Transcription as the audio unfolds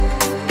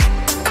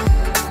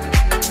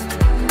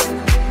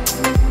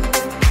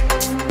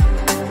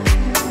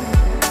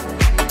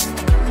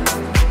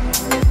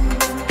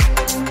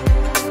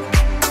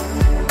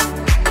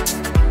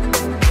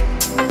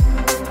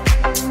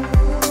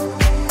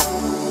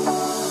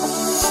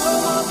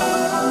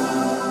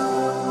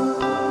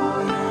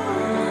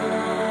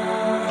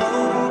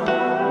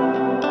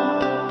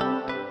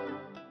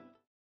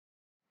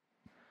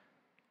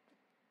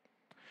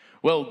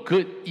Well,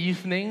 good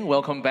evening.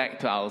 Welcome back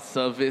to our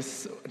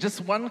service.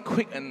 Just one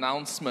quick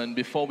announcement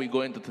before we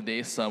go into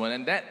today's sermon,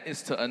 and that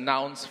is to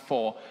announce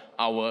for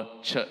our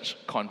church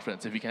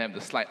conference. If we can have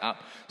the slide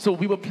up. So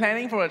we were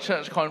planning for a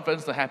church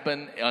conference to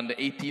happen on the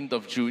 18th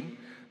of June.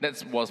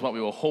 That was what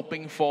we were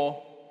hoping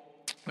for.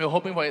 We were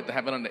hoping for it to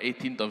happen on the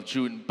 18th of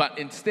June, but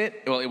instead,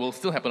 it will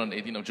still happen on the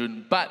 18th of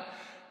June, but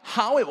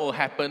how it will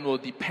happen will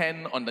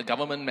depend on the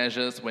government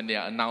measures when they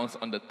are announced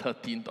on the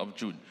 13th of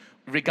June.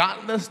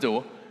 Regardless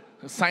though,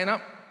 sign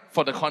up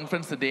for the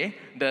conference today.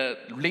 The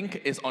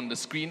link is on the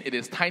screen. It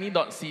is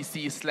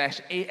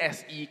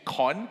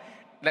tiny.cc/ASECon.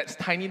 That's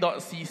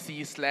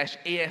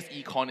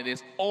tiny.cc/ASECon. It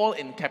is all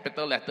in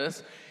capital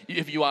letters.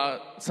 If you are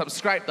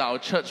subscribed to our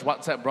church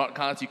WhatsApp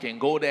broadcast, you can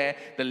go there.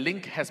 The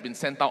link has been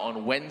sent out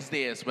on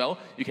Wednesday as well.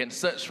 You can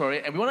search for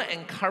it. And we want to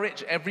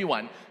encourage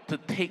everyone to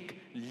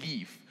take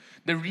leave.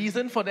 The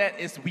reason for that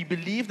is we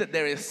believe that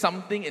there is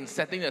something in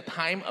setting the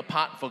time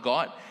apart for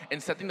God and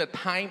setting the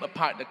time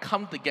apart to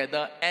come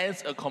together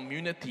as a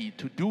community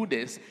to do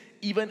this,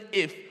 even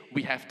if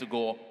we have to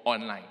go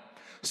online.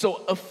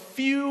 So a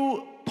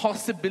few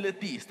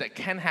possibilities that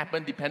can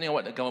happen depending on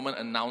what the government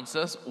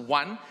announces.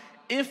 One,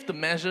 if the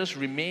measures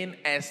remain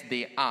as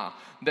they are,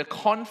 the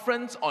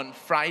conference on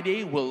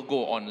Friday will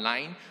go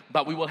online,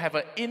 but we will have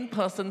an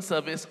in-person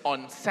service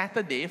on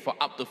Saturday for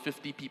up to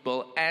 50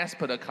 people as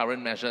per the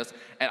current measures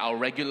at our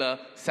regular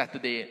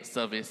Saturday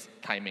service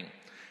timing.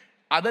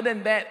 Other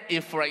than that,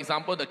 if, for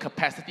example, the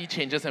capacity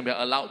changes and we're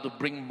allowed to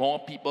bring more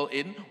people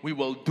in, we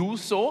will do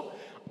so,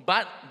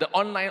 but the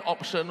online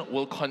option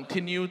will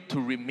continue to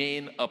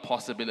remain a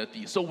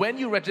possibility. So when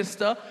you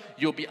register,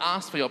 you'll be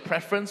asked for your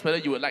preference, whether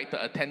you would like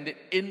to attend it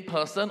in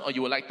person or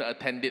you would like to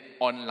attend it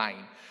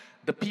online.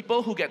 The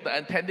people who get to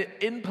attend it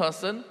in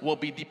person will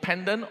be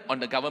dependent on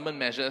the government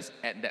measures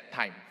at that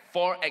time.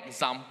 For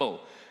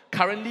example,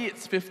 currently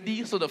it's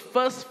 50, so the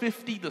first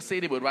 50 to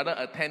say they would rather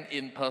attend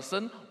in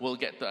person will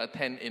get to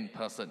attend in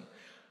person.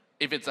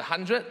 If it's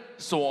 100,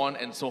 so on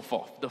and so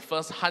forth. The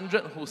first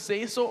 100 who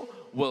say so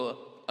will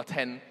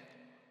attend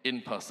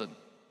in person.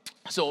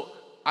 So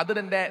other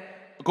than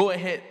that, go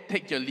ahead,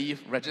 take your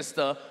leave,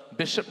 register.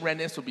 Bishop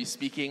Rennis will be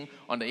speaking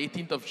on the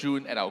 18th of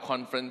June at our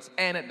conference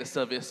and at the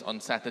service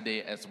on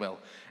Saturday as well.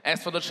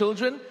 As for the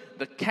children,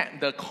 the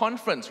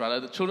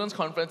children's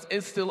conference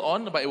is still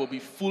on, but it will be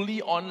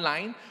fully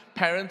online.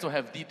 Parents will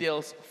have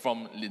details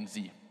from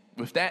Lindsay.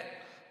 With that,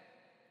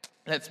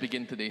 let's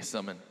begin today's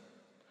sermon.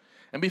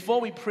 And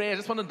before we pray, I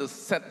just wanted to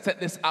set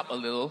this up a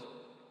little.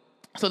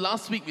 So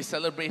last week we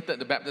celebrated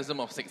the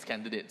baptism of 6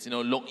 candidates,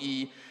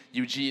 Loki,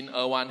 Eugene,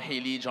 Erwan,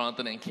 Haley,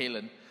 Jonathan, and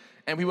Kalen.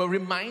 And we were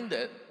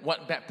reminded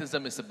what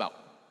baptism is about.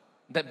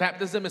 That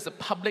baptism is a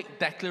public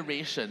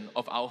declaration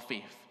of our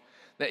faith.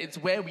 That it's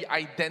where we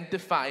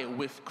identify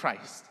with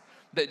Christ.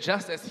 That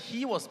just as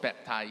He was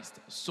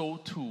baptized, so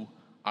too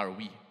are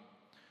we.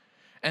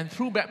 And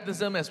through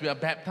baptism, as we are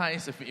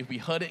baptized, if we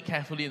heard it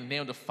carefully in the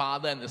name of the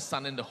Father and the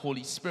Son and the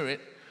Holy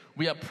Spirit,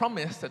 we are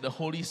promised that the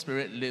Holy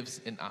Spirit lives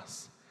in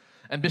us.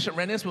 And Bishop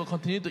Rennis will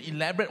continue to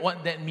elaborate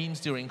what that means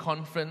during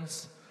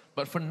conference.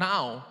 But for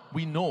now,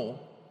 we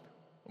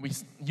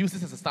use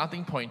this as a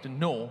starting point to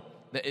know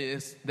that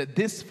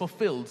this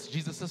fulfills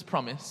Jesus'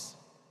 promise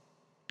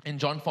in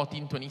John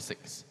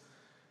 14:26.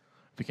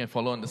 If we can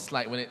follow on the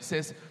slide when it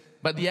says,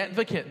 "But the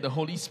Advocate, the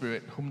Holy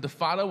Spirit, whom the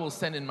Father will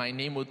send in my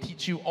name, will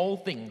teach you all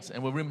things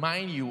and will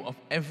remind you of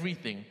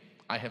everything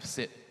I have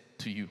said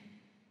to you."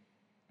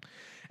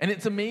 And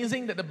it's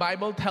amazing that the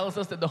Bible tells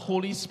us that the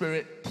Holy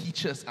Spirit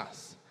teaches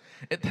us.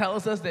 It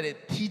tells us that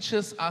it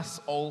teaches us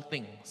all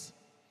things.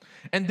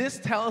 And this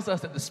tells us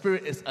that the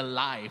Spirit is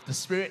alive, the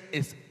Spirit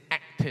is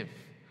active,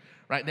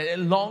 right? That it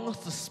longs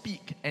to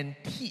speak and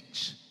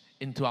teach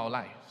into our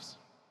lives.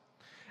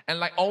 And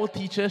like all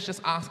teachers,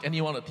 just ask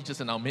anyone of the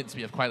teachers in our midst,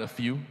 we have quite a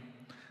few.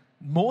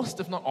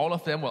 Most, if not all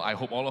of them, well, I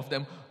hope all of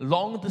them,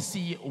 long to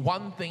see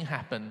one thing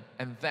happen,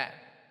 and that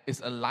is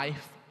a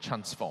life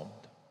transformed.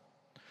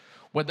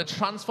 Where the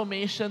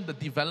transformation, the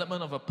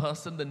development of a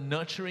person, the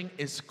nurturing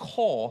is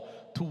core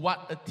to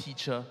what a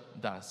teacher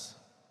does.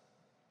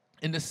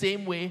 In the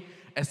same way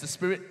as the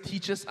Spirit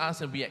teaches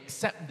us and we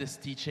accept this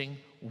teaching,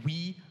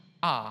 we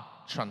are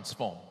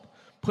transformed.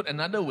 Put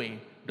another way,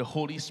 the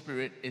Holy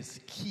Spirit is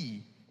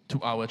key to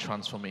our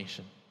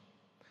transformation.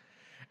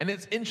 And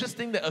it's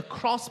interesting that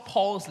across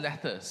Paul's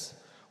letters,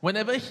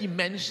 whenever he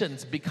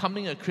mentions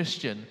becoming a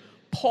Christian,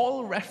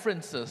 Paul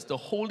references the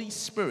Holy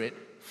Spirit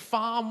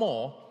far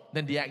more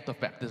than the act of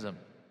baptism.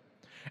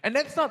 And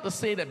that's not to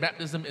say that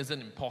baptism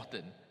isn't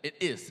important. It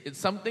is. It's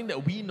something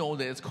that we know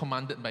that is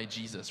commanded by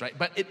Jesus, right?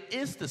 But it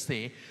is to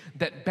say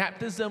that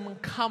baptism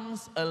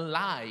comes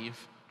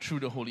alive through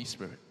the Holy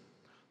Spirit,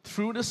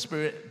 through the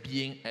Spirit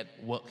being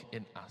at work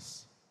in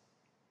us.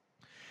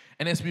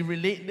 And as we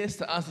relate this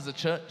to us as a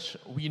church,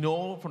 we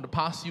know from the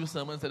past few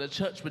sermons that a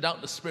church without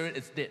the Spirit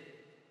is dead.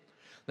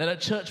 That a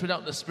church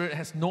without the Spirit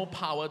has no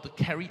power to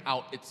carry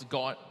out its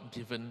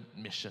God-given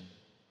mission.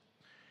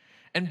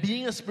 And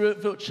being a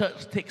Spirit-filled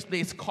church takes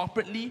place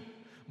corporately,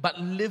 but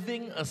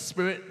living a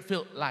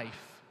Spirit-filled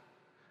life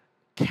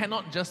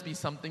cannot just be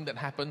something that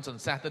happens on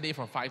Saturday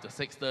from 5 to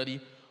 6:30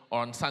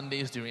 or on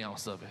Sundays during our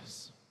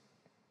service.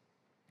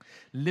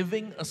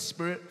 Living a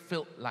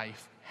Spirit-filled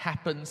life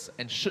happens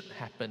and should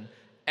happen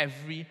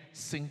every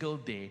single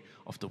day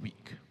of the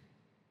week.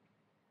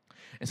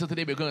 And so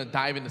today we're going to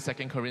dive into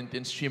 2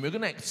 Corinthians 3, and we're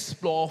going to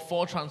explore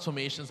 4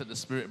 transformations that the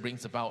Spirit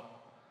brings about.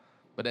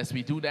 But as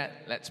we do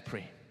that, let's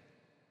pray.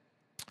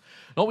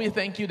 Lord, we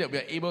thank you that we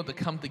are able to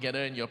come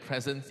together in your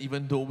presence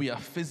even though we are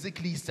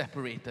physically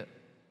separated.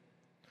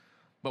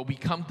 But we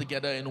come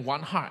together in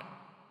one heart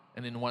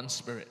and in one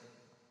spirit.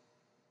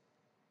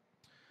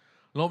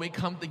 Lord, we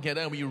come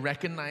together and we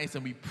recognize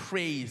and we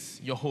praise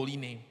your holy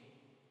name.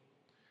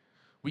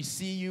 We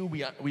see you,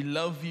 we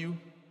love you,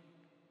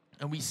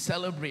 and we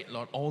celebrate,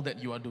 Lord, all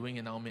that you are doing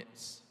in our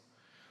midst.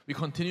 We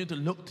continue to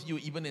look to you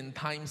even in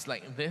times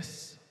like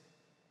this,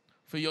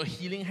 for your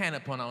healing hand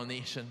upon our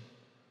nation,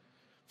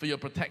 for your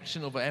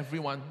protection over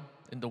everyone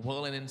in the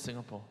world and in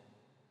Singapore.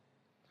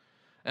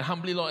 And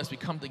humbly, Lord, as we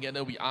come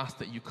together, we ask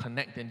that you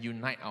connect and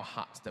unite our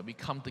hearts, that we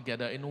come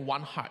together in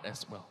one heart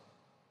as well.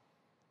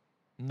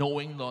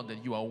 Knowing, Lord,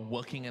 that you are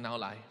working in our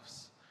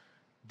lives.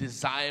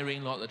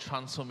 Desiring, Lord, the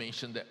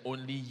transformation that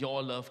only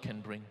your love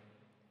can bring.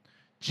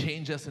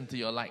 Change us into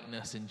your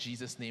likeness. In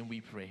Jesus' name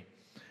we pray.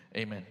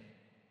 Amen.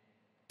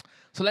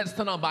 So let's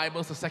turn our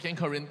Bibles to 2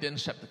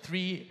 Corinthians chapter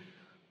 3,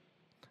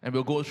 and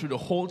we'll go through the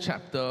whole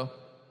chapter.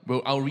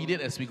 I'll read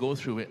it as we go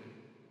through it.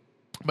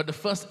 But the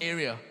first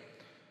area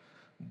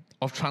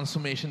of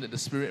transformation that the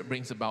Spirit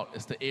brings about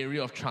is the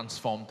area of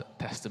transformed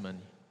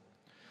testimony.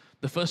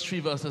 The first 3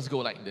 verses go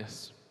like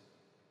this.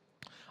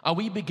 Are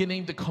we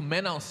beginning to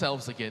commend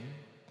ourselves again,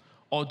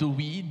 or do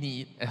we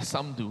need, as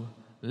some do,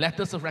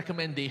 letters of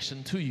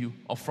recommendation to you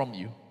or from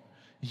you?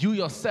 You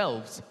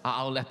yourselves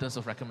are our letters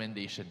of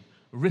recommendation,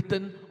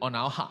 written on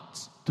our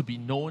hearts to be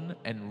known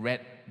and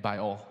read by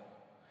all.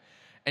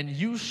 And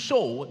you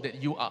show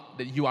that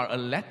you are a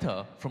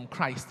letter from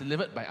Christ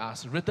delivered by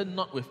us, written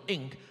not with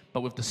ink,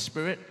 but with the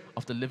Spirit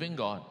of the living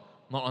God,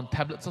 not on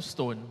tablets of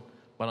stone,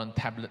 but on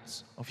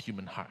tablets of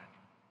human heart.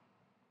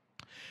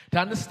 To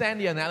understand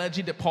the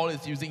analogy that Paul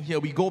is using here,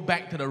 we go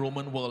back to the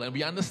Roman world, and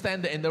we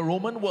understand that in the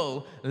Roman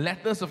world,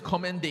 letters of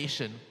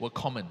commendation were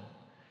common.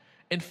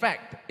 In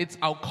fact, it's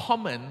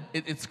common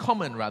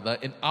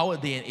in our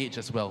day and age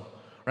as well.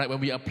 Right?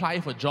 When we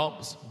apply for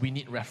jobs, we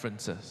need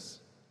references.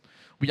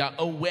 We are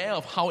aware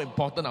of how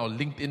important our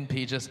LinkedIn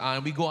pages are,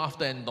 and we go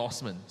after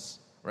endorsements,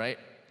 right?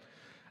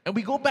 And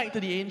we go back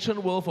to the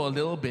ancient world for a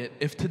little bit.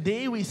 If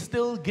today we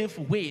still give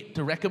weight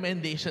to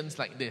recommendations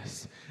like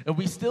this, and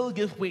we still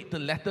give weight to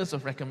letters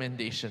of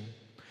recommendation,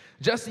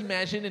 just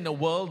imagine in a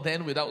world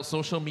then without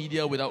social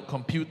media, without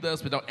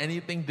computers, without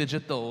anything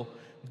digital,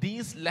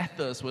 these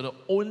letters were the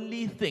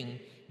only thing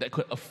that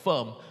could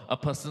affirm a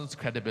person's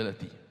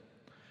credibility.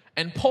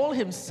 And Paul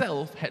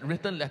himself had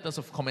written letters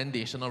of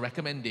commendation or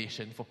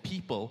recommendation for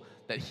people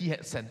that he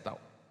had sent out.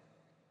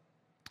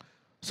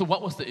 So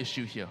what was the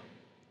issue here?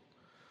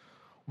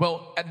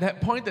 Well, at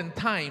that point in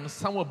time,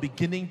 some were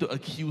beginning to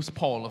accuse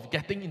Paul of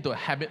getting into a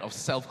habit of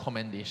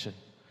self-commendation.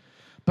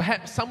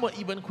 Perhaps some were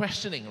even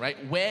questioning, right?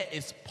 Where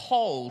is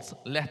Paul's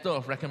letter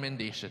of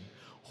recommendation?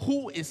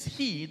 Who is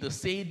he to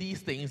say these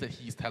things that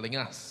he's telling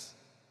us?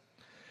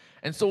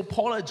 And so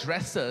Paul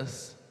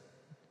addresses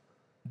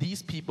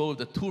these people with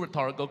the 2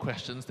 rhetorical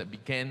questions that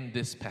began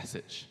this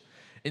passage.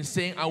 In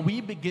saying, are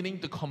we beginning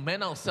to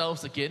commend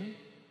ourselves again?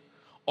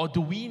 Or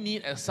do we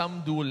need, as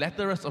some do,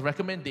 letters of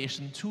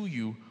recommendation to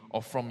you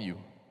or from you?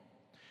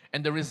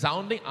 And the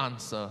resounding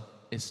answer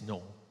is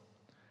no.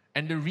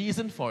 And the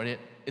reason for it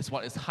is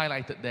what is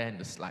highlighted there in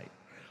the slide.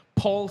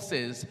 Paul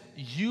says,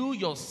 you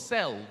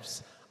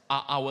yourselves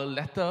are our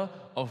letter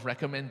of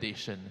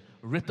recommendation,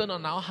 written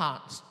on our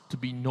hearts to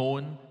be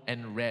known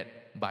and read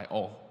by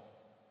all.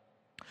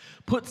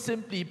 Put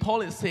simply,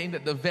 Paul is saying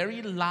that the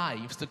very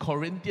lives the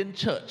Corinthian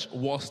church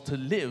was to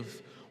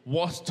live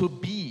was to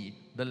be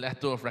the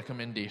letter of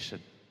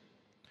recommendation.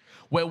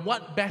 Where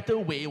what better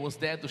way was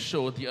there to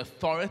show the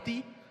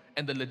authority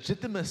and the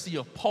legitimacy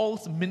of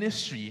Paul's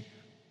ministry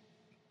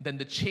than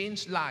the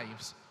changed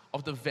lives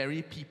of the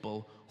very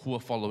people who were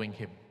following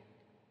him?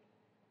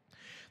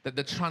 That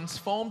the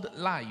transformed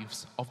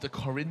lives of the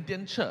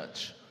Corinthian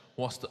church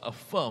was to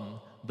affirm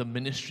the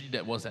ministry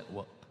that was at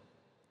work.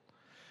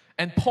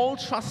 And Paul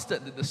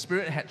trusted that the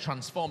Spirit had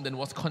transformed and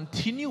was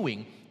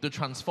continuing to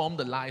transform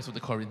the lives of the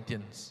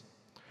Corinthians.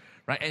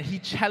 Right? And he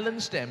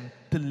challenged them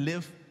to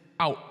live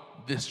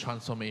out this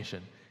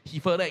transformation. He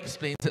further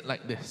explains it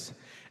like this.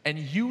 And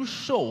you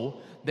show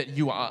that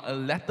you are a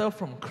letter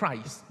from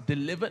Christ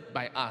delivered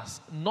by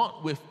us,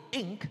 not with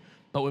ink,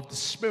 but with the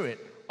Spirit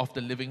of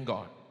the living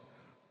God.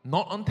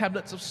 Not on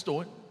tablets of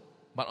stone,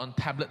 but on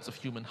tablets of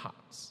human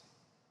hearts.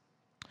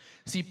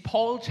 See,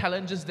 Paul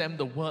challenges them.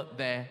 The word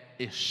there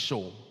is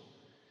show.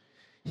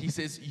 He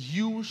says,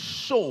 you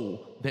show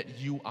that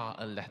you are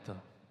a letter.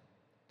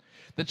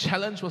 The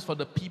challenge was for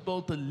the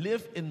people to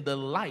live in the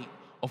light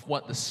of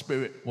what the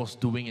Spirit was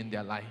doing in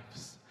their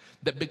lives.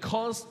 That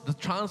because the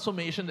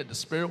transformation that the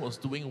Spirit was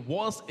doing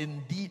was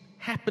indeed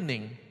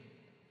happening,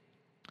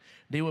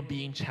 They were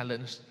being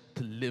challenged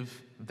to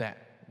live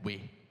that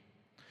way.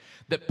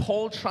 That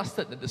Paul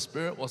trusted that the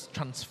Spirit was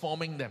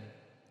transforming them,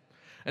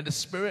 and the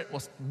Spirit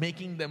was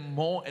making them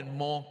more and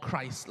more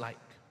Christ-like.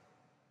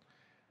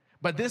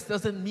 But this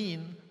doesn't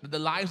mean that the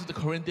lives of the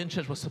Corinthian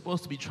church were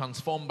supposed to be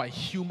transformed by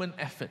human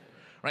effort.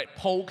 Right?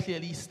 Paul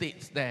clearly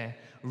states there,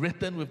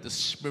 written with the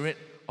Spirit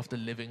of the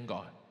living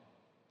God.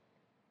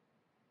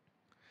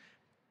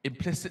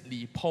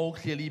 Implicitly, Paul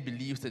clearly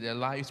believes that their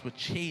lives were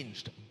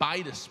changed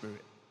by the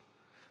Spirit.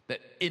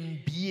 That in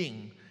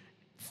being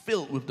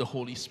filled with the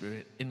Holy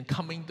Spirit, in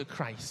coming to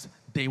Christ,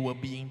 they were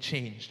being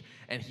changed.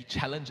 And he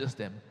challenges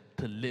them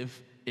to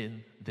live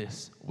in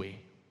this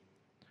way.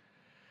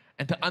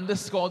 And to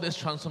underscore this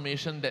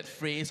transformation, that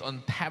phrase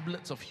 "on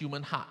tablets of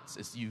human hearts"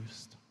 is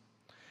used.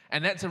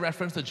 And that's a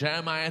reference to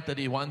Jeremiah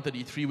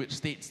 31:33, which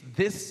states,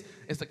 "This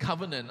is the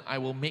covenant I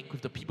will make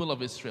with the people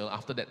of Israel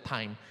after that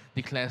time,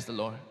 declares the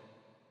Lord.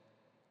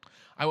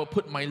 I will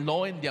put my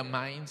law in their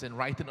minds and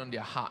write it on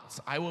their hearts.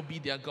 I will be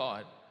their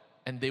God,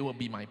 and they will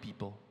be my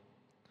people."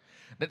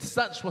 That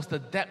such was the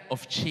depth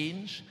of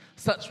change,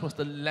 such was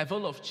the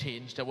level of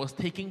change that was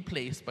taking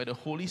place by the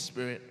Holy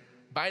Spirit,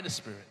 by the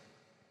Spirit,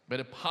 by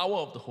the power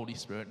of the Holy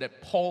Spirit,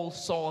 that Paul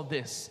saw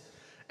this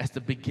as the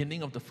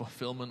beginning of the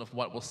fulfillment of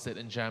what was said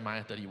in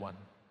Jeremiah 31.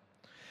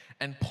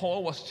 And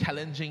Paul was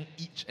challenging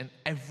each and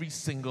every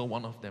single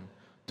one of them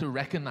to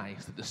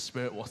recognize that the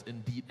Spirit was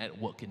indeed at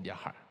work in their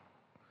heart,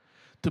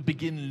 to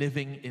begin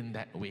living in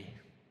that way.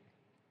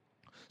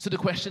 So the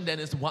question then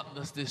is, what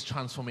does this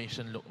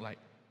transformation look like?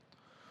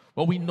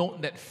 Well, we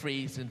note that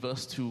phrase in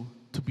verse 2,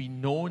 "to be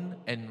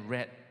known and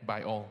read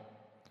by all."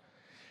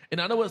 In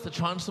other words, the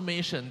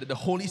transformation that the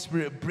Holy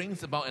Spirit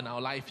brings about in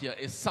our life here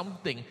is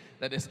something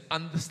that is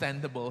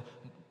understandable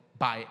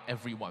by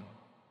everyone.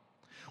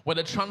 Well,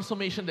 the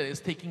transformation that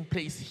is taking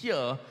place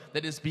here,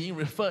 that is being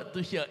referred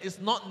to here, is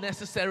not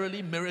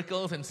necessarily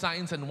miracles and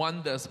signs and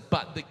wonders,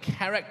 but the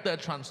character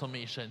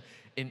transformation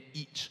in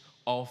each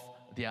of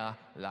their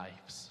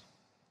lives.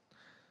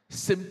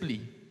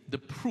 Simply, the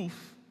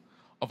proof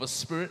of a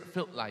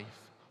Spirit-filled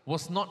life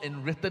was not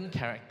in written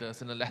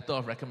characters in a letter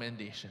of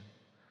recommendation,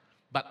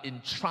 but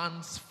in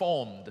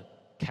transformed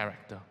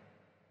character.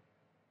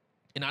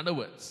 In other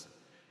words,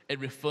 it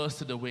refers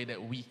to the way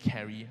that we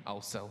carry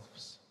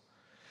ourselves.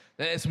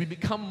 That as we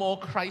become more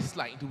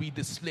Christ-like, do we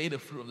display the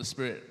fruit of the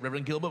Spirit?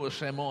 Reverend Gilbert will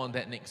share more on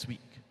that next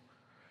week.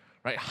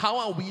 Right? How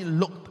are we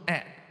looked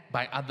at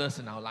by others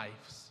in our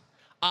lives?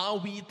 Are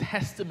we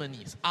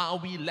testimonies? Are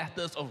we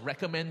letters of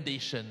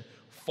recommendation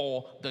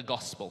for the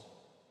gospel?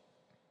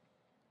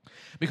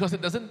 Because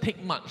it doesn't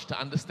take much to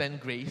understand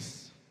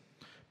grace,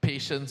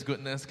 patience,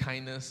 goodness,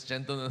 kindness,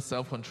 gentleness,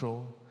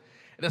 self-control.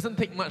 It doesn't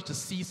take much to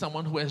see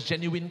someone who has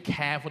genuine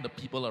care for the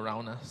people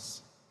around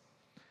us,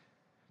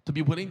 to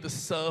be willing to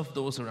serve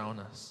those around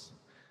us.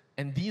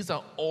 And these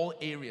are all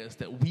areas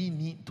that we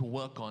need to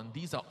work on.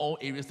 These are all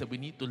areas that we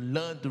need to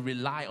learn to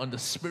rely on the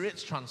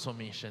Spirit's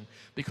transformation,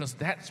 because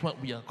that's what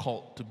we are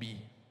called to be.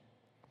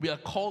 We are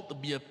called to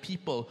be a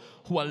people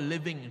who are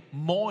living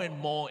more and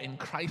more in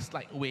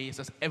Christ-like ways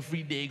as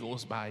every day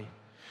goes by.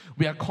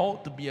 We are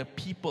called to be a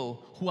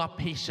people who are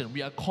patient.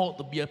 We are called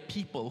to be a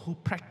people who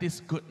practice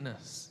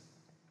goodness.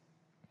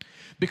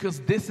 Because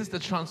this is the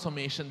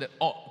transformation that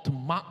ought to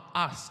mark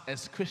us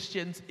as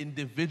Christians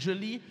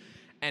individually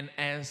and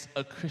as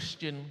a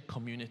Christian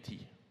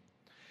community.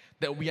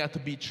 That we are to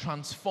be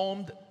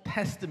transformed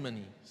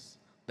testimonies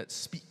that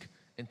speak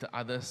into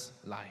others'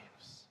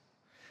 lives.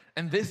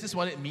 And this is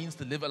what it means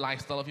to live a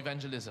lifestyle of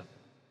evangelism.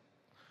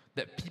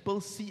 That people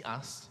see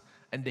us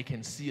and they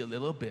can see a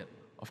little bit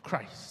of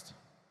Christ.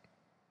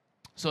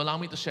 So allow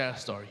me to share a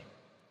story.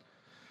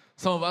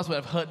 Some of us will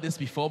have heard this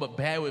before, but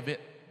bear with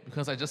it,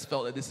 because I just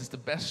felt that this is the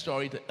best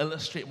story to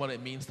illustrate what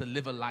it means to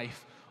live a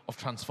life of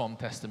transformed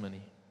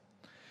testimony.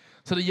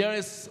 So the year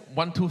is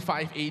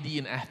 125 AD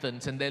in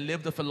Athens, and there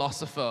lived a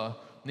philosopher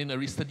named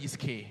Aristides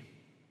K,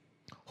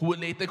 who would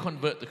later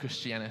convert to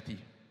Christianity.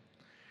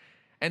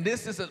 And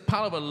this is a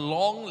part of a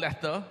long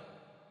letter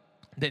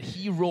that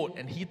he wrote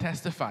and he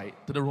testified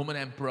to the Roman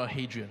Emperor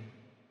Hadrian.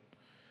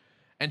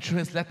 And through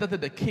his letter to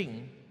the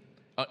king,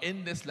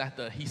 in this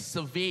letter, he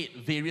surveyed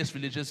various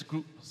religious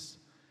groups,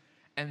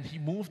 and he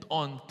moved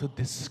on to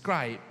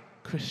describe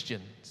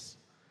Christians.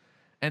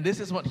 And this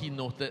is what he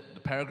noted. The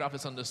paragraph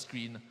is on the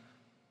screen.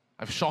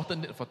 I've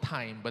shortened it for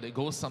time, but it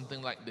goes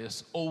something like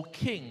this. "O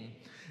king,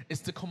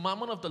 is the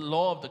commandment of the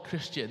law of the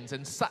Christians,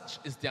 and such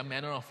is their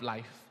manner of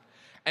life.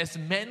 As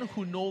men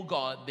who know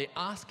God, they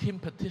ask him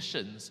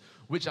petitions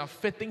which are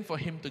fitting for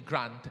him to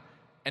grant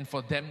and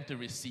for them to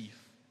receive.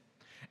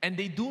 And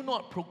they do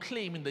not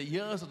proclaim in the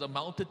ears of the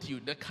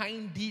multitude the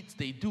kind deeds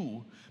they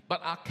do,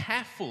 but are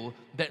careful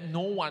that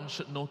no one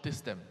should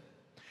notice them.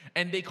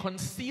 And they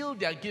conceal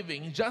their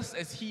giving just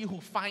as he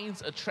who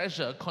finds a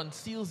treasure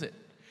conceals it.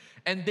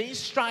 And they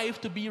strive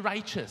to be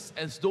righteous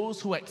as those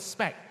who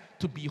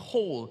expect to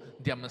behold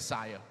their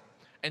Messiah,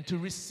 and to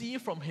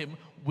receive from him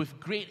with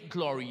great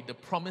glory the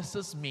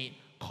promises made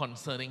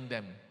concerning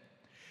them.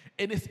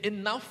 It is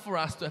enough for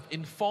us to have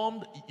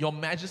informed your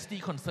majesty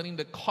concerning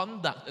the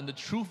conduct and the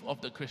truth of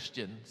the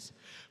Christians.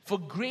 For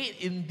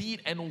great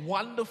indeed and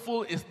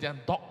wonderful is their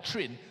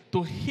doctrine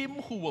to him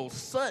who will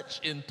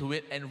search into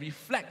it and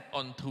reflect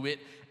onto it.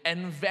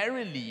 And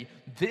verily,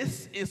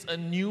 this is a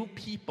new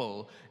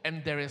people,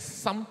 and there is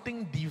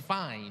something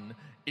divine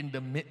in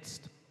the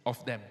midst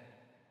of them.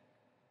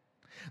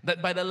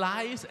 That by the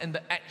lives and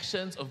the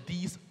actions of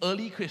these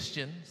early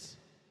Christians,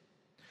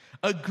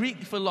 a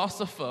Greek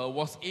philosopher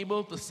was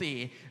able to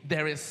say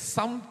there is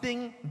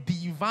something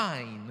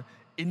divine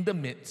in the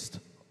midst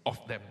of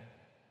them.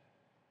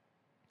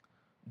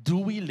 Do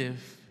we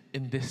live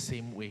in this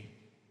same way?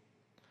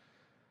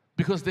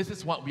 Because this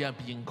is what we are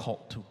being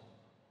called to.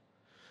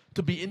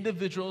 To be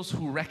individuals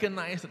who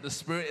recognize that the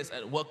Spirit is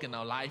at work in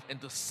our life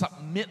and to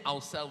submit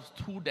ourselves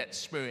to that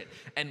Spirit,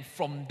 and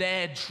from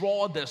there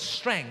draw the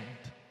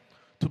strength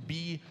to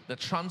be the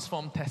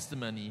transformed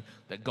testimony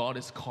that God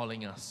is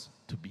calling us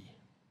to be.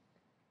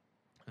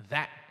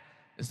 That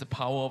is the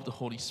power of the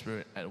Holy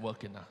Spirit at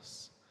work in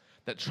us,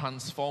 that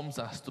transforms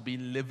us to be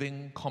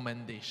living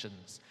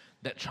commendations,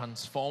 that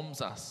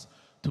transforms us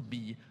to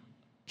be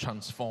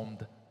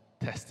transformed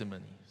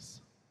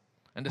testimonies.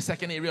 And the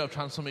second area of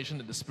transformation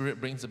that the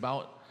Spirit brings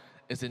about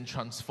is in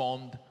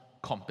transformed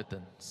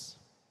competence.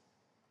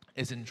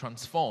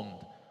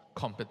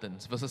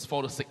 Verses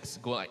 4 to 6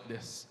 go like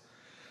this.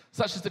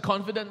 Such is the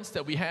confidence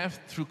that we have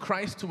through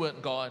Christ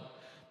toward God,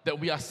 that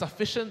we are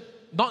sufficient,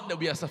 not that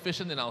we are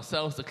sufficient in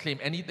ourselves to claim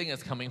anything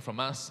as coming from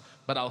us,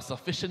 but our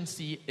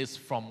sufficiency is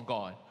from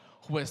God,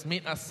 who has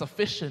made us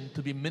sufficient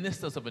to be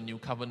ministers of a new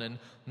covenant,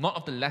 not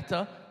of the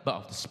letter, but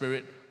of the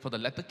Spirit. For the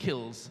letter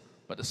kills,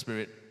 but the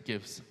Spirit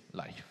gives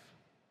life.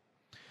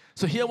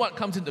 So here what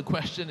comes into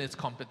question is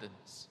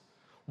competence.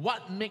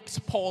 What makes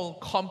Paul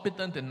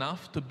competent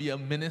enough to be a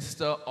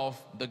minister of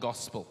the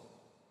gospel?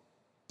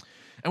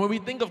 And when we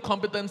think of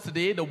competence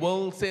today, the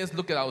world says,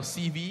 look at our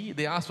CV.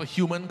 They ask for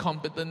human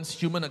competence,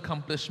 human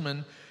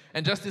accomplishment.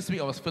 And just this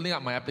week, I was filling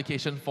out my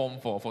application form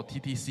for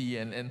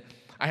TTC, and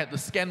I had to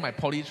scan my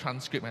poly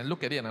transcript, and I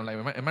look at it, and I'm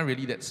like, am I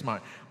really that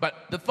smart? But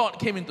the thought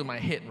came into my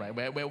head, right,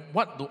 where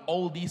what do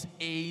all these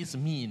A's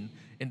mean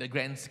in the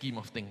grand scheme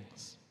of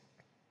things?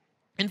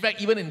 In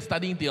fact, even in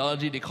studying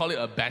theology, they call it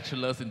a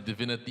bachelor's in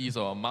divinities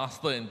or a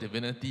master in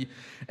divinity.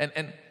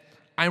 And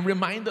I'm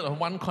reminded of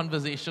one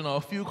conversation or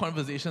a few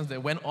conversations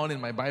that went on in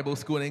my Bible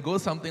school, and it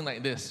goes something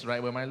like this,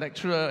 right, where my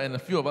lecturer and a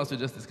few of us were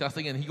just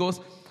discussing, and he goes,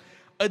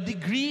 a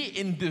degree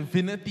in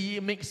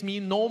divinity makes me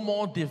no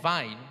more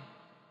divine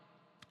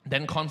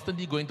than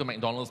constantly going to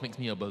McDonald's makes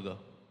me a burger.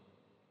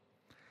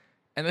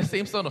 And the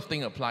same sort of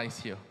thing applies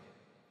here.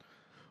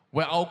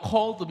 Where our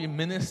call to be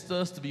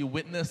ministers, to be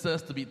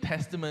witnesses, to be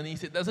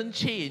testimonies, it doesn't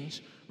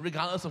change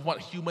regardless of what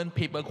human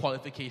paper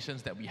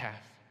qualifications that we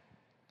have.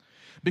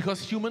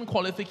 Because human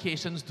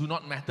qualifications do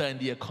not matter in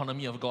the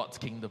economy of God's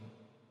kingdom.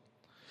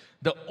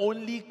 The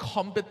only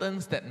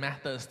competence that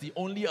matters, the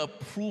only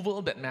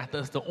approval that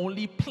matters, the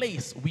only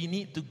place we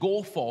need to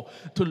go for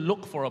to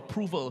look for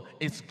approval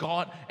is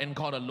God and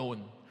God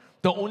alone.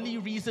 The only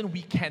reason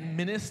we can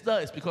minister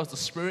is because the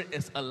Spirit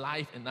is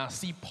alive in us.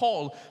 See,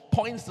 Paul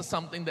points to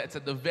something that's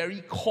at the very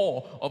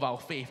core of our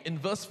faith. In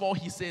verse 4,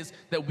 he says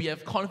that we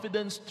have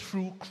confidence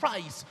through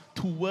Christ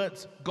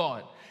towards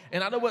God.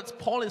 In other words,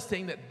 Paul is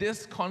saying that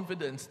this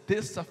confidence,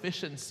 this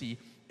sufficiency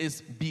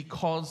is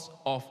because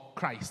of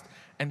Christ.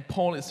 And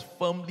Paul is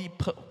firmly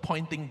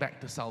pointing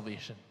back to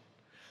salvation.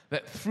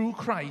 That through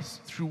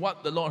Christ, through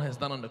what the Lord has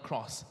done on the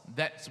cross,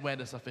 that's where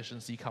the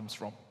sufficiency comes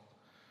from.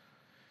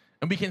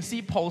 And we can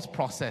see Paul's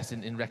process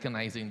in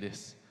recognizing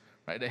this,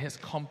 right? That his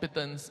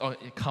competence, or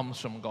it comes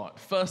from God.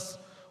 First,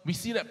 we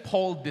see that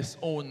Paul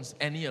disowns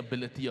any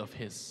ability of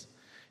his.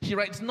 He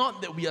writes,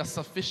 not that we are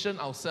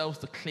sufficient ourselves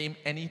to claim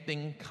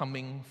anything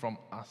coming from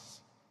us.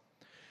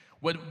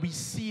 When we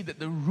see that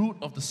the root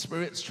of the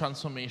Spirit's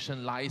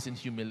transformation lies in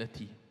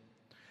humility.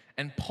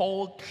 And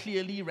Paul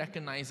clearly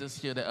recognizes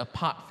here that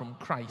apart from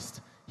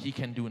Christ, he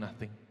can do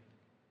nothing.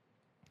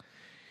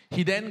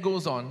 He then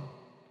goes on,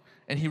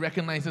 and he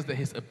recognizes that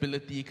his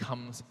ability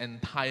comes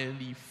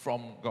entirely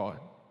from God,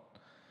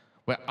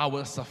 where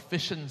our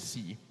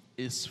sufficiency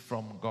is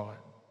from God.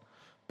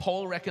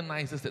 Paul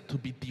recognizes that to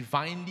be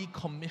divinely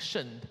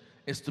commissioned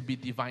is to be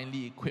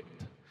divinely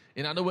equipped.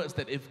 In other words,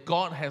 that if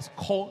God has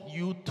called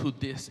you to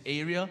this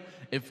area,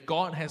 if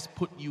God has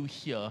put you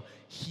here,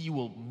 He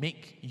will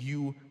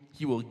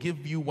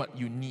give you what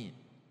you need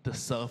to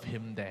serve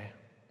Him there.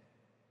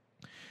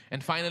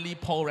 And finally,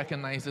 Paul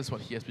recognizes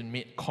what he has been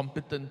made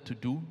competent to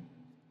do,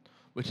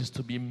 which is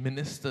to be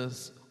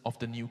ministers of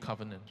the new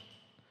covenant.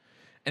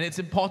 And it's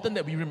important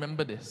that we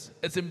remember this.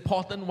 It's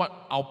important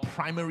what our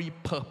primary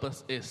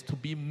purpose is, to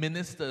be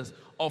ministers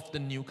of the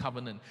new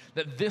covenant.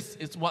 That this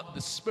is what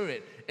the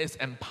Spirit is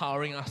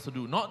empowering us to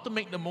do. Not to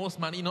make the most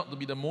money, not to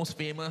be the most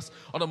famous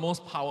or the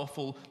most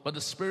powerful, but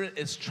the Spirit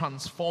is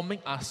transforming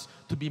us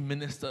to be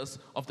ministers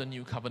of the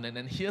new covenant.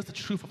 And here's the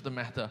truth of the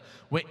matter,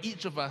 where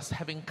each of us,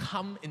 having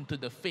come into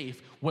the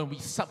faith, when we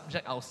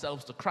subject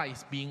ourselves to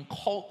Christ, being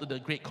called to the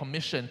Great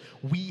Commission,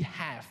 we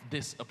have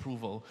this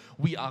approval.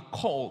 We are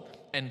called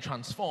and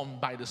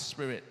transformed by the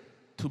Spirit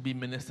to be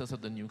ministers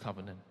of the new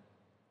covenant.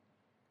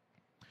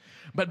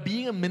 But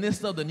being a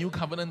minister of the new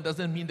covenant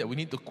doesn't mean that we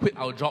need to quit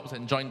our jobs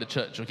and join the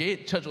church, okay?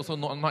 Church also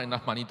not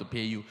enough money to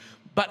pay you.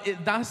 But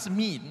it does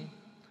mean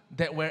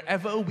that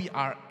wherever we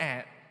are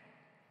at,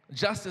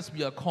 just as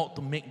we are called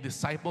to make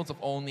disciples of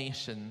all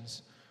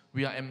nations,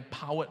 we are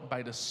empowered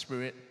by the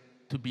Spirit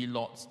to be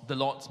the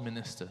Lord's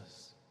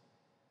ministers.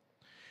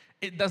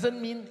 It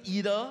doesn't mean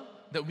either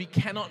that we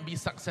cannot be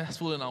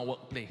successful in our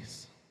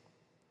workplace,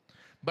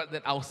 but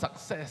that our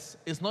success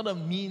is not a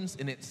means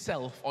in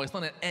itself, or it's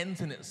not an end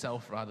in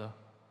itself rather,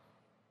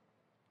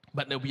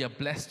 but that we are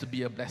blessed to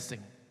be a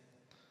blessing.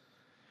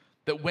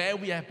 That where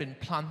we have been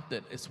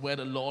planted is where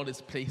the Lord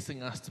is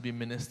placing us to be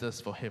ministers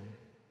for Him.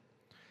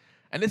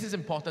 And this is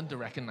important to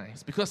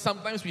recognize, because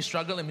sometimes we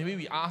struggle and maybe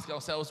we ask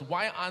ourselves,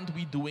 why aren't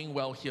we doing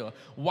well here?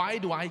 Why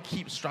do I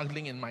keep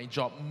struggling in my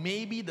job?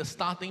 Maybe the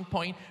starting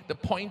point, the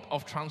point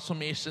of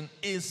transformation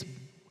is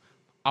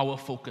our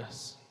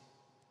focus.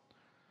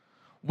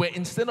 Where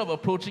instead of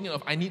approaching it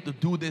of, I need to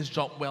do this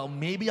job well,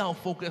 maybe our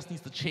focus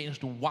needs to change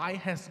to, why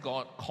has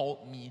God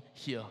called me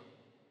here?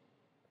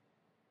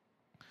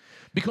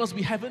 Because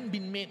we haven't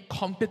been made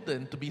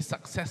competent to be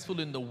successful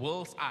in the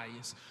world's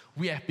eyes.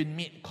 We have been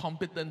made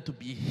competent to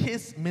be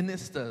His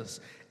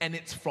ministers. And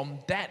it's from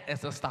that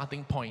as a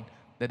starting point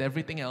that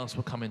everything else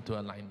will come into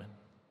alignment.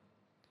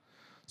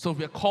 So if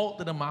we're called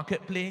to the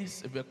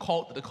marketplace, if we're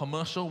called to the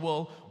commercial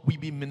world, we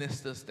be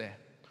ministers there.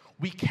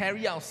 We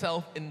carry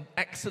ourselves in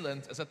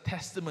excellence as a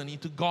testimony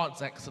to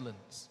God's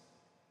excellence.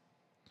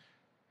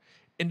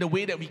 In the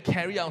way that we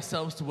carry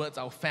ourselves towards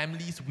our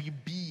families, we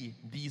be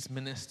these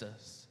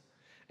ministers.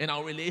 In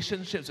our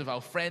relationships with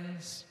our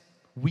friends,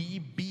 we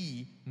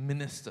be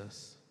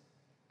ministers.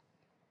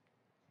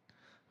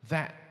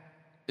 That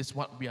is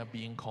what we are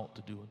being called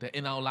to do. That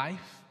in our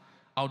life,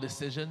 our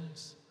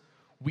decisions,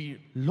 we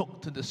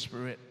look to the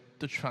Spirit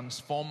to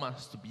transform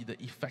us to be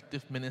the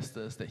effective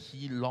ministers that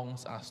He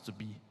longs us to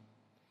be.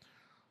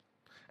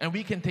 And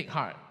we can take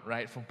heart,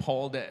 right, from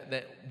Paul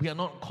that we are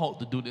not called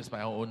to do this by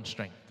our own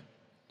strength.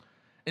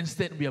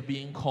 Instead, we are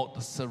being called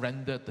to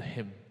surrender to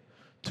Him,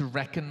 to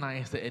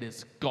recognize that it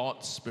is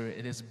God's Spirit,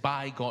 it is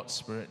by God's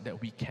Spirit that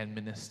we can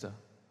minister.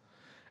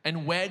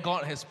 And where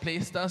God has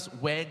placed us,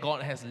 where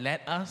God has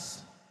led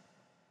us,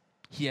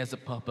 He has a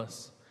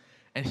purpose.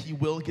 And He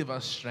will give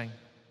us strength.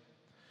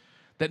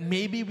 That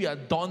maybe we are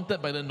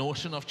daunted by the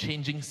notion of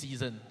changing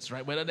seasons,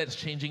 right? Whether that's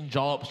changing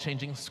jobs,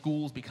 changing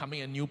schools,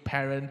 becoming a new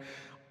parent,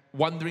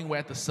 wondering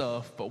where to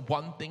serve. But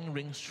one thing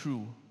rings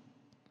true.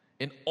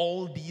 In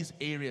all these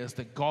areas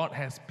that God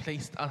has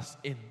placed us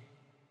in,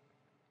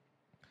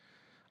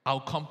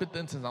 our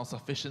competence and our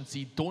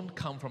sufficiency don't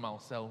come from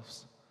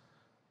ourselves.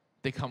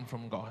 They come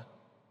from God.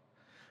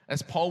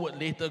 As Paul would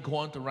later go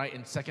on to write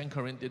in 2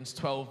 Corinthians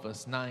 12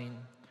 verse 9,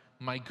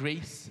 my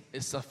grace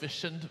is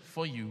sufficient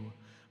for you.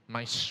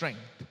 My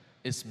strength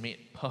is made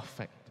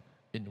perfect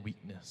in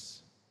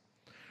weakness.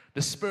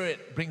 The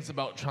Spirit brings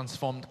about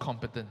transformed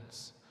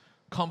competence.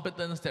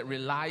 Competence that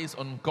relies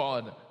on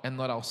God and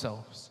not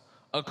ourselves.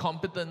 A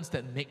competence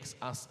that makes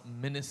us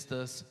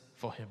ministers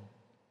for Him.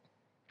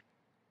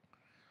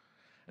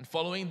 And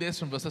following this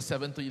from verses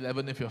 7 to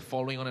 11, if you're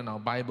following on in our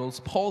Bibles,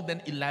 Paul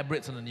then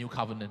elaborates on the new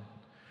covenant.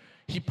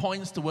 He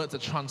points towards a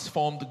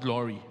transformed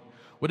glory,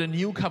 where the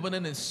new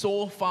covenant is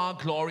so far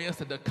glorious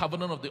that the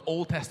covenant of the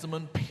Old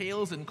Testament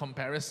pales in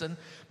comparison.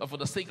 But for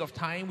the sake of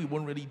time, we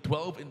won't really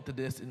delve into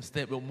this.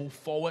 Instead, we'll move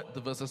forward to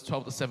verses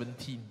 12 to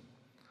 17,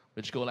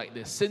 which go like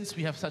this. Since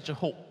we have such a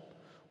hope,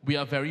 we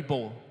are very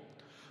bold.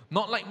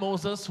 Not like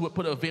Moses, who would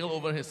put a veil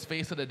over his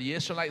face so that the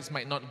Israelites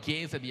might not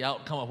gaze at the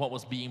outcome of what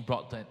was being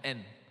brought to an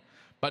end.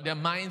 But their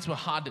minds were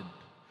hardened.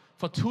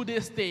 For to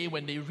this day,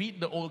 when they read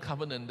the Old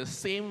Covenant, the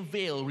same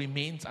veil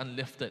remains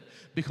unlifted,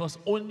 because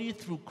only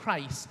through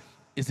Christ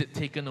is it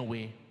taken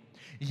away.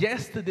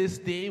 Yes, to this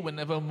day,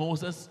 whenever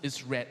Moses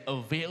is read,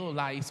 a veil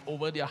lies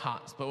over their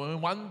hearts. But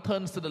when one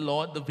turns to the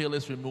Lord, the veil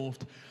is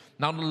removed.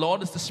 Now the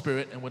Lord is the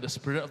Spirit, and where the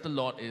Spirit of the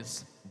Lord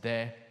is,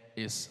 there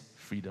is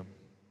freedom.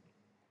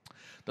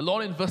 The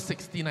Lord in verse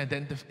 16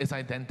 is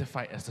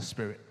identified as the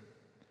Spirit.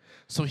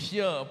 So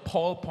here,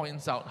 Paul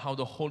points out how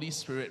the Holy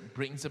Spirit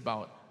brings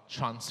about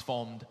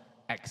transformed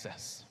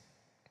access.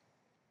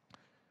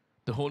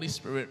 The Holy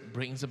Spirit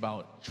brings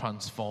about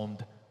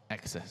transformed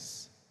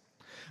access.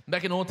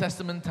 Back in Old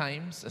Testament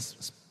times,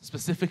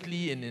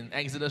 specifically in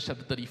Exodus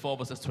chapter 34,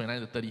 verses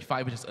 29 to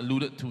 35, which is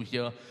alluded to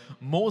here,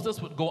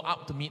 Moses would go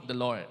up to meet the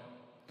Lord.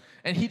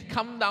 And he'd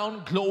come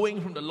down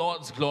glowing from the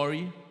Lord's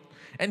glory,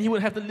 and he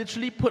would have to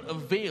literally put a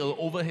veil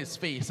over his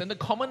face. And the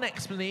common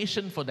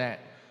explanation for that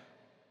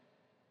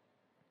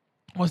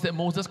was that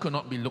Moses could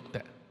not be looked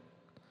at.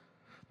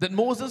 That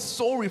Moses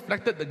so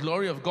reflected the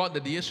glory of God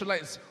that the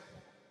Israelites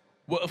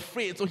were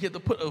afraid, so he had to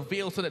put a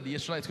veil so that the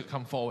Israelites could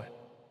come forward.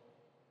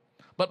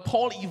 But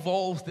Paul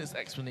evolves this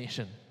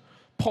explanation.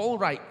 Paul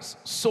writes,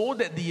 so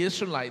that the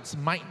Israelites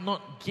might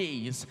not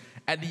gaze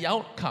at the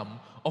outcome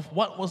of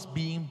what was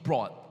being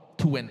brought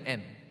to an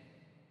end.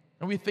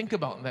 And we think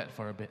about that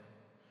for a bit.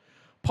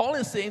 Paul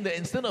is saying that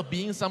instead of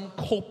being some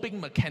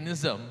coping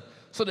mechanism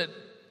so that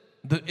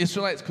the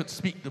Israelites could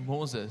speak to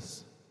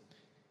Moses,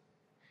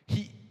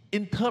 he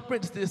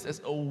interprets this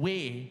as a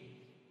way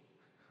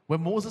where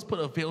Moses put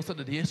a veil so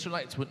that the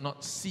Israelites would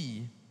not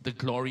see the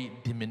glory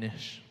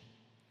diminish.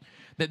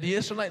 That the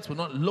Israelites would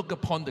not look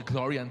upon the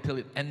glory until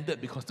it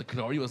ended, because the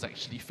glory was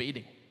actually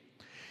fading.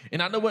 In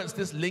other words,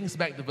 this links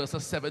back to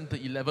verses 7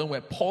 to 11,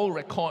 where Paul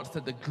records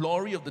that the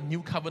glory of the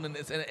new covenant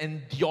is an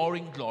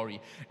enduring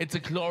glory. It's a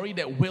glory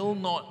that will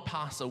not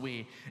pass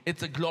away.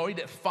 It's a glory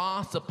that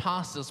far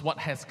surpasses what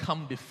has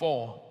come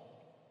before.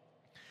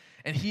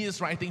 And he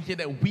is writing here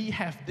that we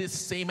have this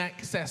same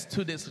access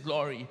to this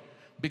glory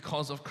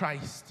because of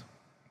Christ.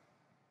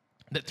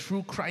 That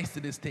through Christ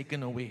it is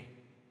taken away.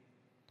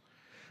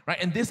 Right?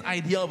 And this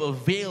idea of a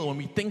veil, when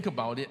we think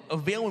about it, a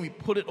veil, when we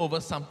put it over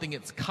something,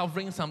 it's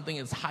covering something,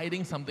 it's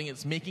hiding something,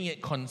 it's making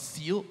it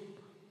concealed.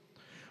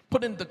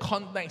 Put into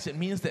context, it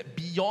means that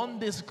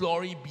beyond this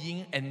glory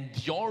being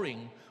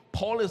enduring,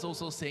 Paul is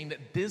also saying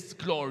that this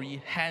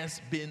glory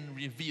has been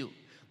revealed.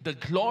 The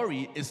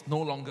glory is no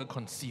longer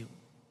concealed.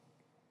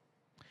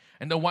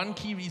 And the one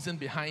key reason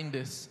behind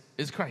this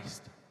is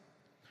Christ.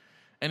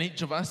 And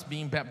each of us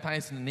being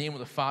baptized in the name of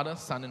the Father,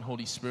 Son, and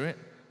Holy Spirit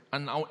are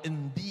now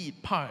indeed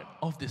part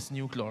of this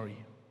new glory.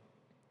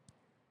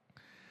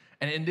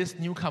 And in this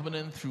new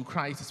covenant through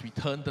Christ, as we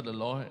turn to the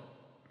Lord,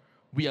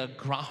 we are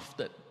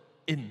grafted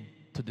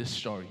into this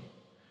story.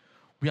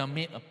 We are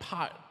made a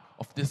part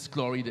of this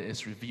glory that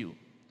is revealed.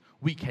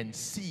 We can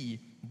see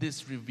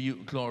this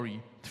revealed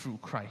glory through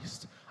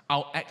Christ.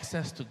 Our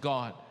access to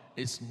God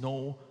is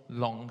no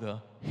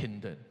longer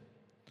hindered.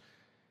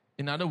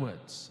 In other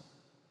words,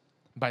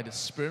 by the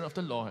Spirit of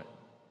the Lord,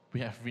 we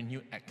have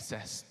renewed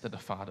access to the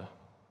Father.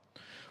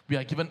 We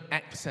are given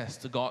access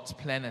to God's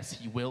plan as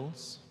He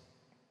wills.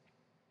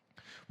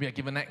 We are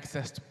given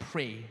access to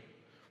pray.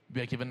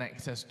 We are given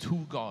access to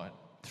God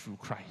through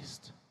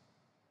Christ.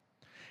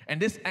 And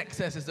this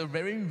access is the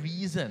very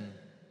reason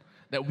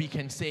that we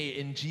can say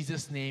in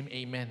Jesus' name,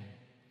 amen.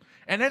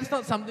 And that's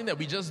not something that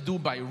we just do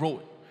by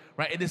rote.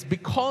 Right? It is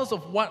because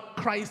of what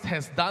Christ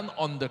has done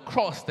on the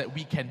cross that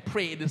we can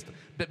pray. It is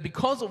that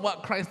because of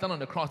what Christ done on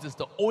the cross is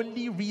the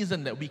only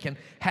reason that we can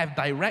have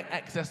direct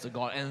access to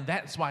God. And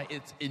that's why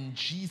it's in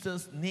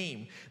Jesus'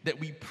 name that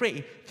we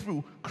pray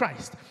through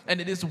Christ. And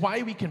it is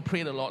why we can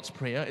pray the Lord's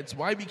Prayer. It's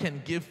why we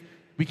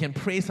can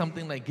pray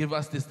something like, give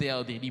us this day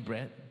our daily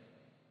bread.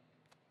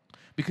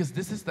 Because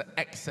this is the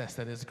access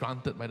that is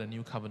granted by the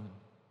new covenant.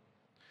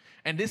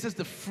 And this is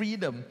the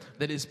freedom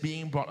that is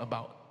being brought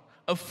about.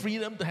 A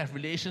freedom to have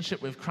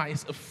relationship with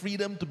Christ, a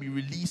freedom to be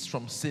released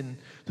from sin,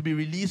 to be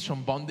released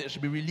from bondage, to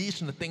be released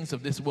from the things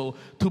of this world,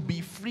 to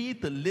be free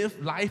to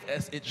live life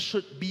as it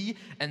should be,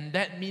 and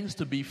that means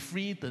to be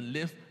free to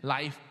live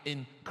life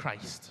in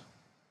Christ.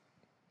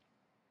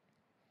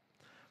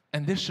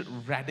 And this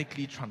should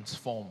radically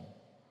transform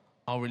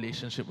our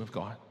relationship with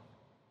God.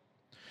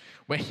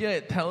 Where here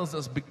it tells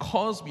us,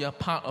 because we are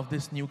part of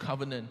this new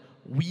covenant,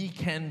 we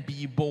can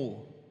be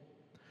bold.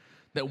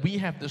 That we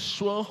have the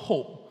sure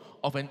hope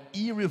of an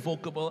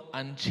irrevocable,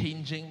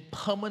 unchanging,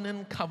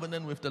 permanent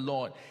covenant with the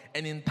Lord.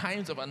 And in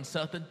times of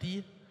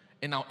uncertainty,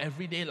 in our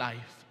everyday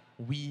life,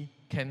 we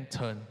can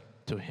turn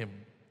to Him.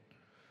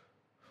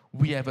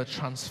 We have a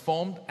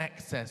transformed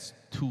access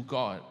to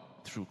God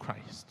through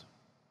Christ.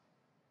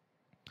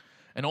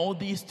 And all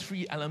these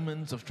three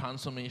elements of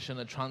transformation,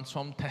 a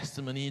transformed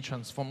testimony,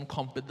 transformed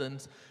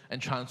confidence,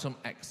 and transformed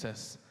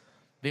access,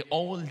 they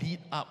all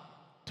lead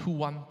up to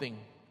one thing.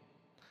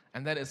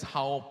 And that is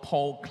how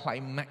Paul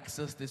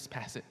climaxes this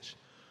passage,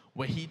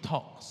 where he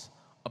talks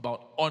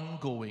about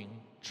ongoing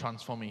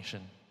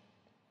transformation.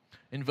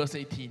 In verse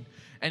 18,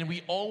 and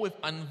we all with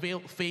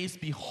unveiled face,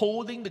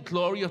 beholding the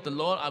glory of the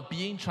Lord, are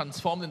being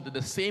transformed into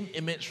the same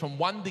image from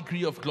one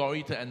degree of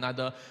glory to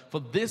another,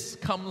 for this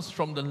comes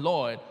from the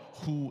Lord,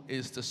 who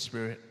is the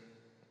Spirit.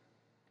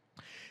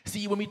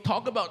 See, when we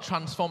talk about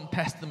transformed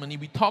testimony,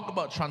 we talk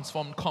about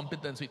transformed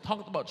competence, we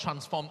talk about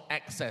transformed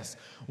access,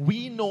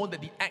 we know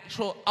that the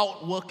actual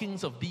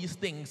outworkings of these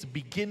things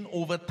begin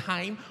over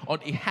time, or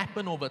they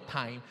happen over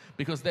time,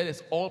 because that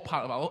is all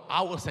part of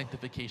our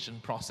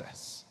sanctification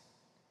process.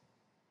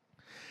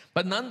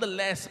 But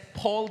nonetheless,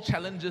 Paul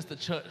challenges the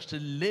church to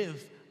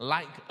live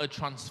like a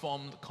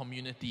transformed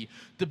community,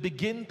 to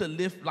begin to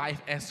live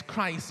life as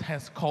Christ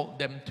has called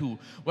them to.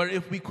 Where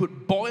if we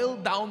could boil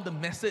down the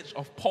message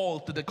of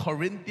Paul to the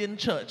Corinthian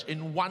church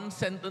in one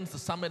sentence to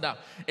sum it up,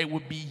 it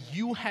would be,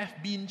 you have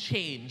been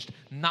changed,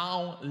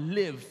 now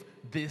live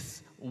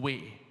this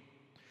way.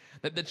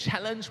 That the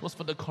challenge was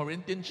for the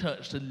Corinthian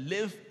church to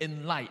live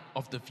in light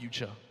of the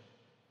future.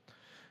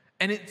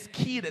 And it's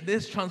key that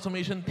this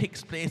transformation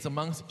takes place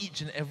amongst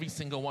each and every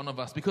single one of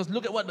us. Because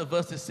look at what the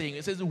verse is saying.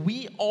 It says,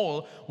 we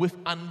all with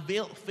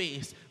unveiled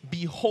face,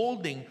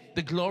 beholding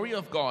the glory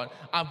of God,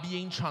 are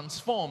being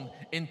transformed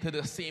into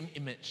the same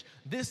image.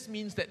 This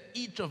means that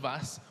each of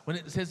us, when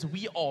it says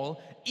we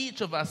all,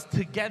 each of us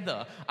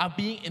together are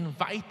being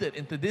invited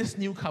into this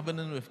new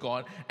covenant with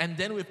God. And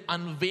then with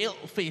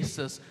unveiled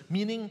faces,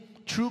 meaning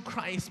through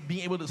Christ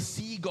being able to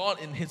see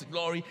God in His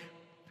glory,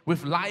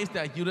 with lives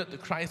that are yielded to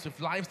Christ, with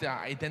lives that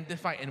are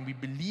identified and we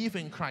believe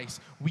in Christ,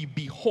 we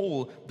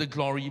behold the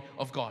glory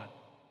of God.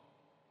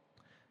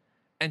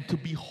 And to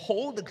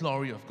behold the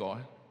glory of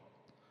God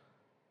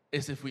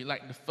is, if we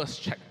like, the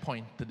first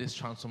checkpoint to this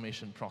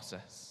transformation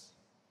process.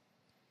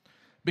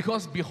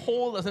 Because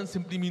behold doesn't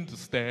simply mean to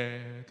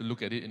stare, to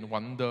look at it in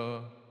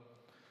wonder,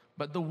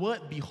 but the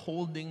word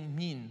beholding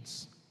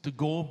means to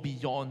go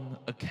beyond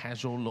a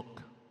casual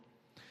look.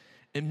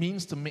 It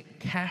means to make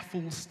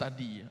careful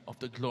study of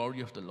the glory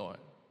of the Lord.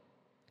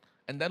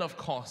 And that, of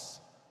course,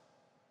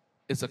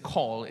 is a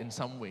call in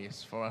some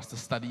ways for us to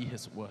study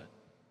His Word.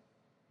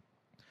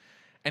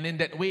 And in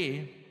that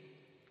way,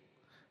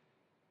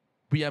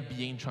 we are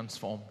being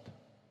transformed.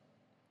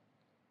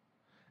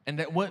 And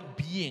that word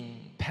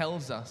being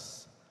tells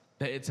us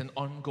that it's an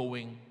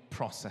ongoing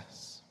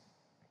process.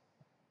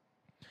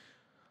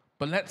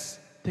 But let's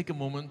take a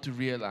moment to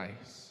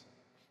realize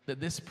that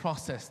this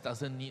process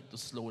doesn't need to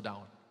slow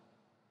down.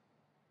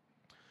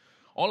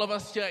 All of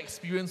us here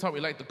experience what we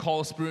like to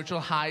call spiritual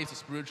highs or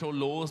spiritual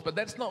lows, but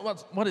that's not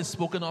what is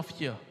spoken of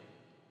here.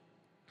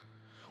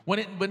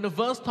 When the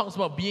verse talks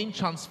about being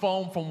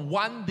transformed from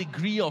one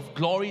degree of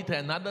glory to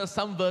another,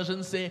 some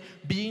versions say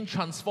being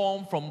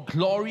transformed from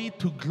glory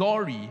to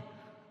glory.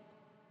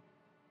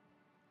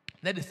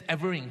 That is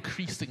ever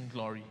increasing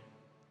glory.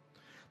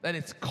 That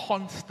is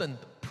constant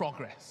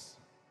progress.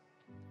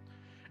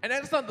 And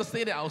that's not to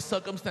say that our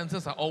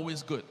circumstances are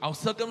always good. Our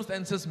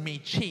circumstances may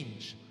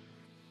change.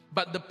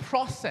 But the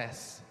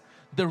process,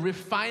 the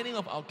refining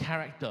of our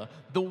character,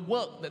 the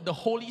work that the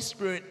Holy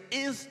Spirit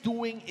is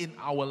doing in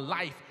our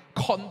life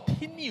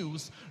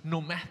continues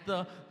no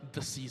matter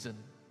the season.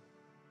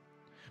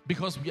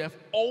 Because we have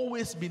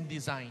always been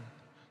designed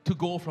to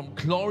go from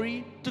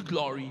glory to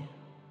glory,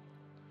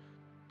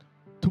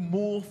 to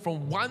move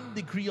from one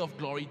degree of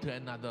glory to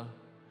another,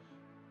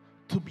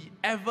 to be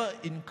ever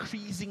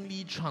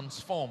increasingly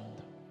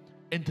transformed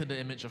into the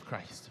image of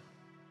Christ.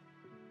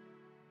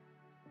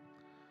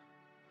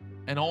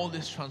 And all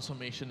this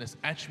transformation is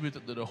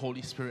attributed to the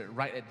Holy Spirit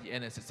right at the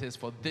end, as it says,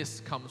 for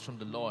this comes from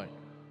the Lord,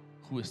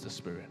 who is the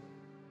Spirit.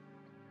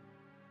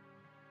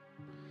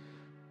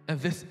 And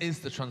this is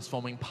the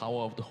transforming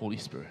power of the Holy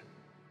Spirit.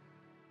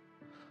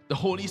 The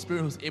Holy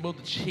Spirit who's able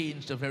to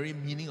change the very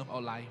meaning of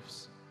our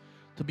lives,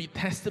 to be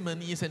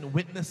testimonies and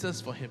witnesses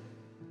for Him,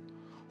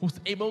 who's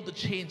able to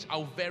change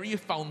our very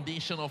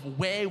foundation of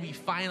where we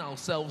find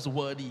ourselves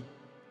worthy.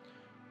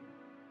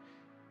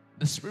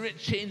 The Spirit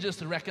changes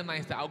to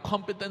recognize that our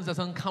competence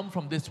doesn't come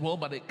from this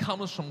world, but it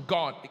comes from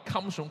God. It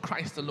comes from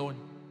Christ alone.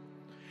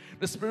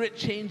 The Spirit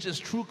changes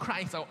through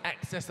Christ our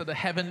access to the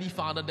Heavenly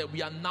Father, that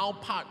we are now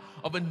part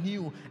of a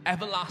new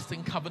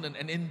everlasting covenant.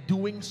 And in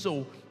doing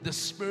so, the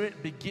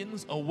Spirit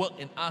begins a work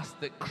in us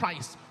that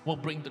Christ will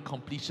bring to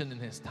completion in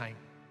His time.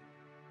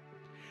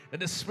 That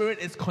the Spirit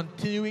is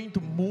continuing to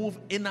move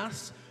in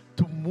us,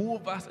 to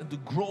move us and to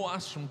grow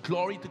us from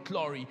glory to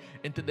glory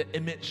into the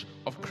image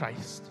of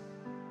Christ.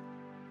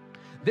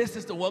 This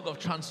is the work of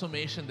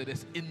transformation that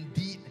is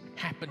indeed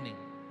happening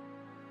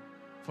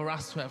for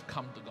us who have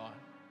come to God.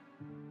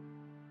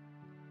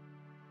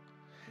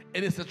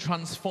 It is a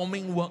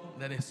transforming work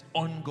that is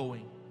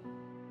ongoing.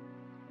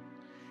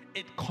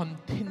 It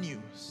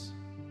continues.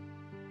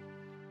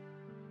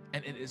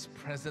 And it is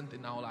present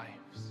in our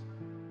lives.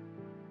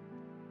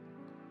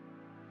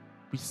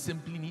 We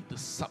simply need to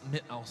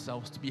submit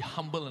ourselves, to be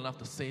humble enough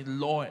to say,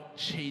 Lord,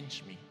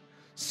 change me.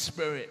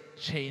 Spirit,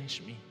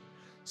 change me.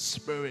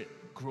 Spirit,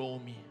 grow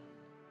me.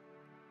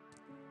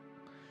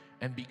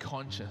 And be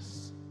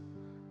conscious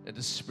that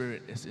the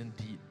Spirit is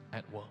indeed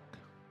at work.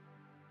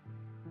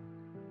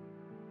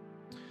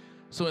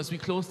 So as we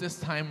close this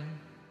time,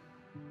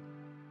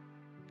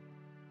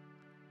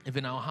 if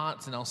in our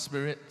hearts and our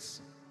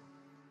spirits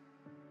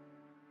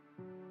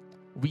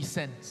we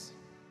sense,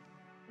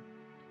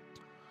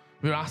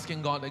 we're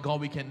asking God that,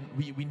 God,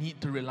 we need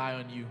to rely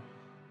on You.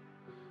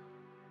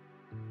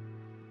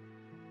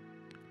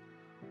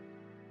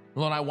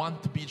 Lord, I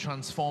want to be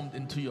transformed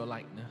into Your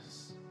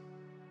likeness.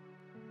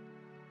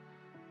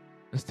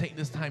 Let's take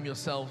this time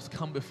yourselves,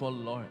 come before the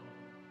Lord.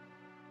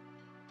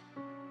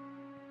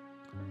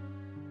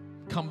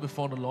 Come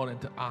before the Lord and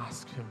to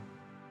ask Him.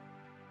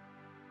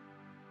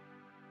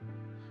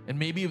 And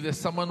maybe if there's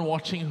someone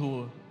watching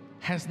who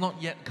has not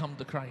yet come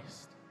to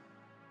Christ,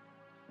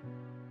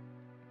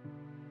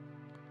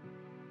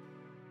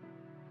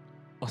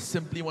 or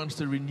simply wants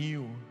to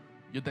renew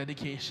your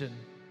dedication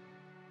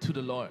to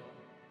the Lord,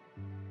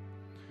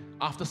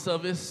 after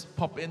service,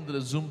 pop into the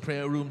Zoom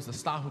prayer rooms. The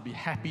staff will be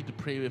happy to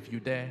pray with you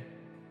there.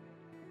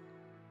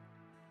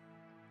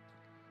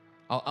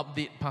 I'll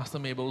update Pastor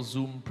Mabel's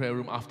Zoom prayer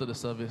room after the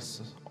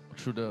service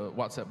through the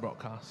WhatsApp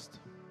broadcast.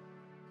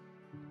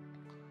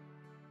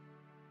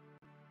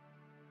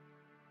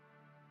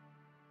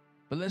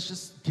 But let's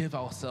just give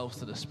ourselves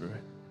to the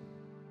Spirit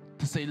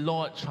to say,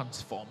 Lord,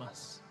 transform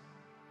us.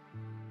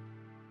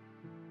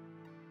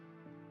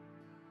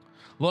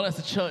 Lord, as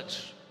a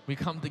church, we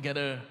come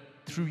together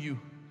through you,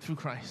 through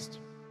Christ.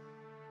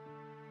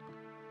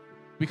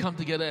 We come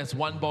together as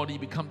one body,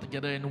 we come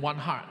together in one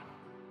heart.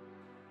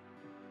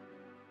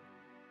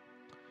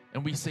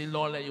 And we say,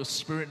 Lord, let your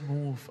Spirit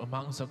move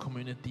amongst our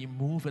community,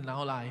 move in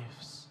our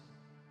lives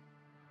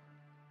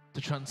to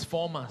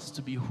transform us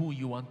to be who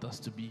you want us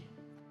to be.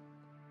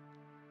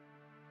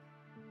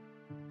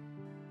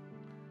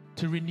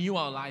 To renew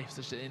our lives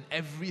such that in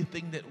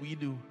everything that we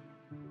do,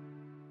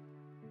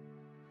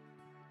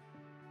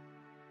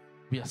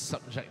 we are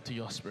subject to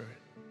your Spirit.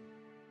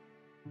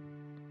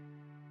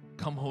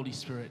 Come, Holy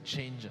Spirit,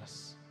 change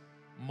us,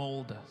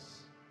 mold us,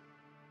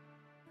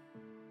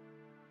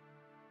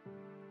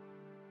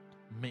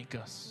 make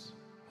us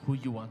who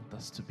you want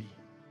us to be.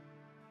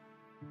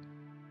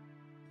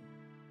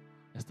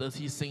 As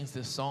he sings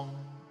this song,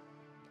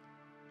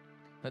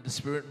 let the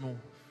Spirit move.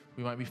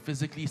 We might be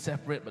physically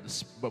separate,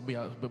 but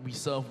we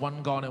serve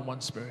one God and one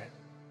Spirit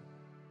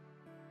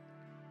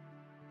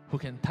who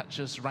can touch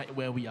us right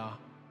where we are.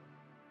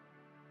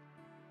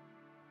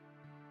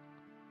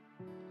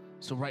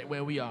 So right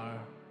where we are,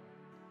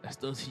 as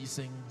he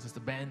sings, as the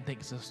band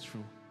takes us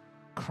through,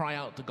 cry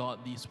out to God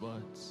these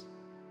words.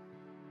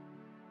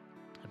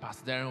 And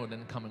Pastor Darren will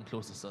then come and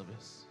close the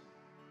service.